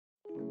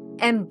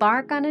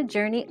Embark on a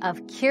journey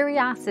of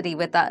curiosity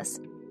with us.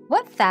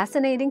 What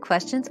fascinating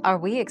questions are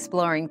we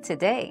exploring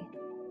today?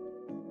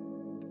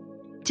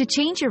 To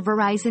change your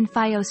Verizon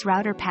FiOS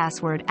router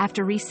password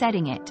after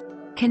resetting it,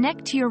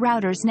 connect to your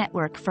router's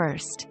network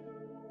first.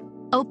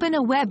 Open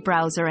a web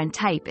browser and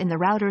type in the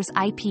router's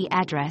IP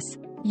address,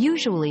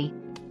 usually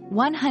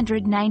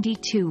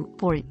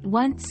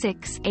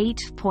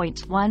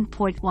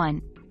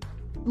 192.168.1.1.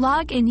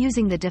 Log in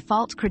using the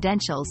default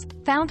credentials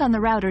found on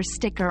the router's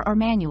sticker or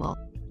manual.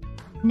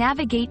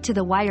 Navigate to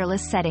the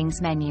wireless settings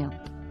menu.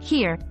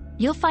 Here,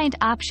 you'll find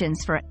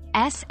options for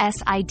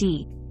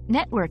SSID,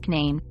 network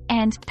name,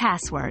 and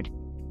password.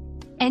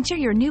 Enter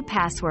your new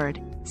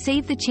password,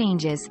 save the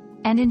changes,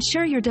 and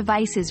ensure your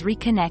devices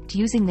reconnect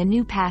using the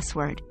new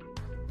password.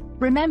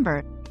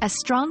 Remember, a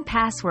strong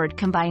password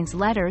combines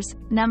letters,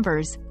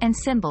 numbers, and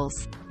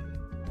symbols.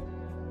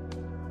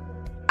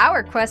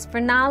 Our quest for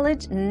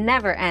knowledge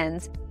never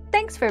ends.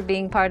 Thanks for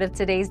being part of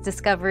today's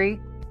discovery.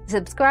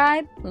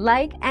 Subscribe,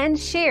 like, and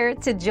share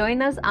to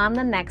join us on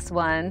the next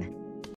one.